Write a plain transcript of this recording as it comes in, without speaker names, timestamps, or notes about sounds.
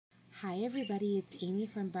Hi everybody, it's Amy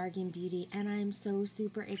from Bargain Beauty and I'm so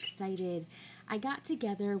super excited. I got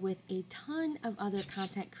together with a ton of other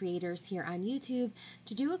content creators here on YouTube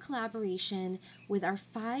to do a collaboration with our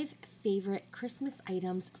 5 favorite Christmas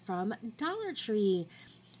items from Dollar Tree.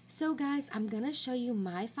 So guys, I'm going to show you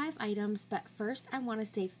my 5 items, but first I want to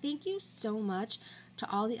say thank you so much to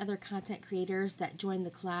all the other content creators that joined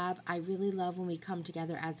the collab. I really love when we come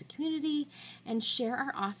together as a community and share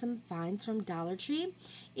our awesome finds from Dollar Tree.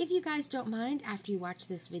 If you guys don't mind, after you watch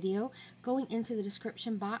this video, going into the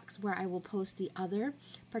description box where I will post the other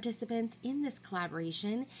participants in this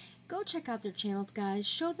collaboration, go check out their channels, guys.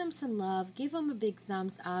 Show them some love, give them a big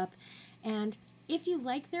thumbs up, and if you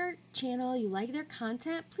like their channel, you like their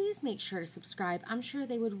content, please make sure to subscribe. I'm sure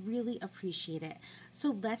they would really appreciate it.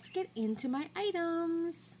 So let's get into my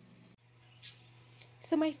items.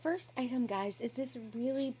 So my first item, guys, is this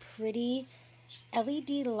really pretty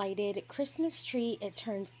LED lighted Christmas tree. It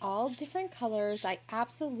turns all different colors. I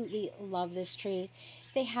absolutely love this tree.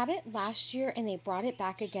 They had it last year and they brought it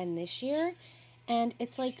back again this year. And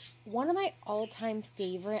it's like one of my all-time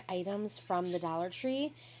favorite items from the Dollar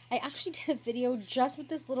Tree. I actually did a video just with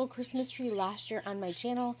this little Christmas tree last year on my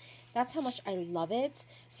channel. That's how much I love it.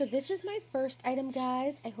 So this is my first item,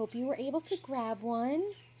 guys. I hope you were able to grab one.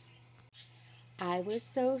 I was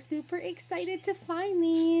so super excited to find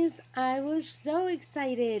these. I was so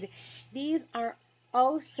excited. These are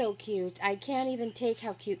oh so cute. I can't even take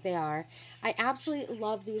how cute they are. I absolutely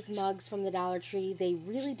love these mugs from the Dollar Tree. They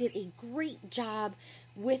really did a great job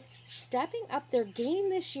with stepping up their game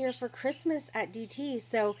this year for Christmas at DT.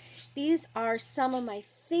 So these are some of my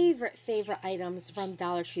favorite items from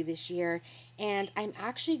Dollar Tree this year, and I'm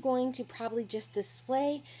actually going to probably just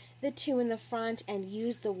display the 2 in the front and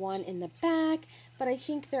use the 1 in the back, but I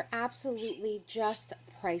think they're absolutely just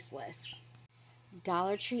priceless.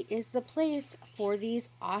 Dollar Tree is the place for these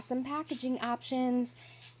awesome packaging options.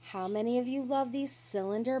 How many of you love these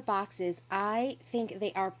cylinder boxes? I think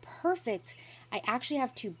they are perfect. I actually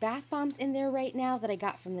have 2 bath bombs in there right now that I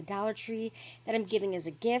got from the Dollar Tree that I'm giving as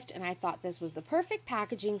a gift, and I thought this was the perfect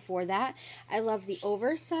packaging for that. I love the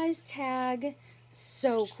oversized tag.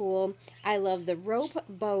 So cool. I love the rope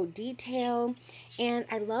bow detail, and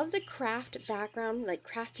I love the craft background, like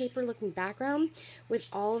craft paper looking background with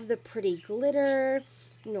all of the pretty glitter,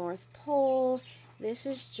 North Pole. This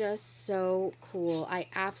is just so cool. I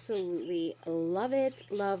absolutely love it.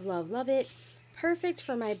 Love, love, love it. Perfect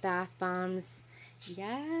for my bath bombs.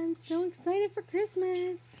 Yeah, I'm so excited for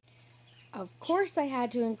Christmas. Of course, I had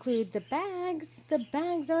to include the bags. The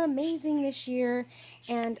bags are amazing this year,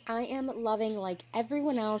 and I am loving, like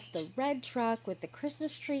everyone else, the red truck with the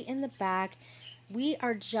Christmas tree in the back. We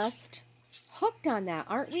are just hooked on that,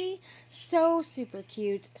 aren't we? So super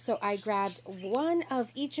cute. So I grabbed 1 of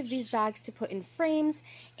each of these bags to put in frames,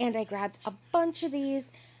 and I grabbed a bunch of these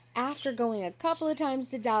after going a couple of times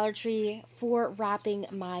to Dollar Tree for wrapping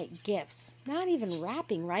my gifts. Not even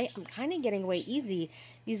wrapping, right? I'm kind of getting away easy.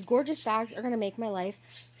 These gorgeous bags are going to make my life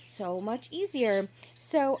so much easier.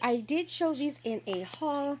 So I did show these in a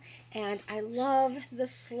haul, and I love the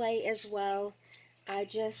sleigh as well. I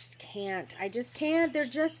just can't. They're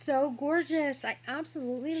just so gorgeous. I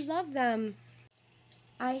absolutely love them.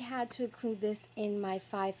 I had to include this in my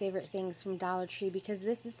 5 favorite things from Dollar Tree because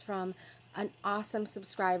this is from an awesome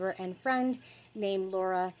subscriber and friend named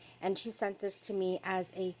Laura, and she sent this to me as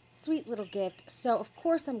a sweet little gift. So of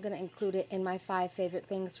course I'm going to include it in my 5 favorite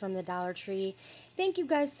things from the Dollar Tree. Thank you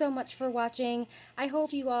guys so much for watching. I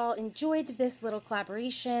hope you all enjoyed this little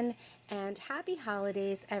collaboration, and happy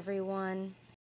holidays, everyone.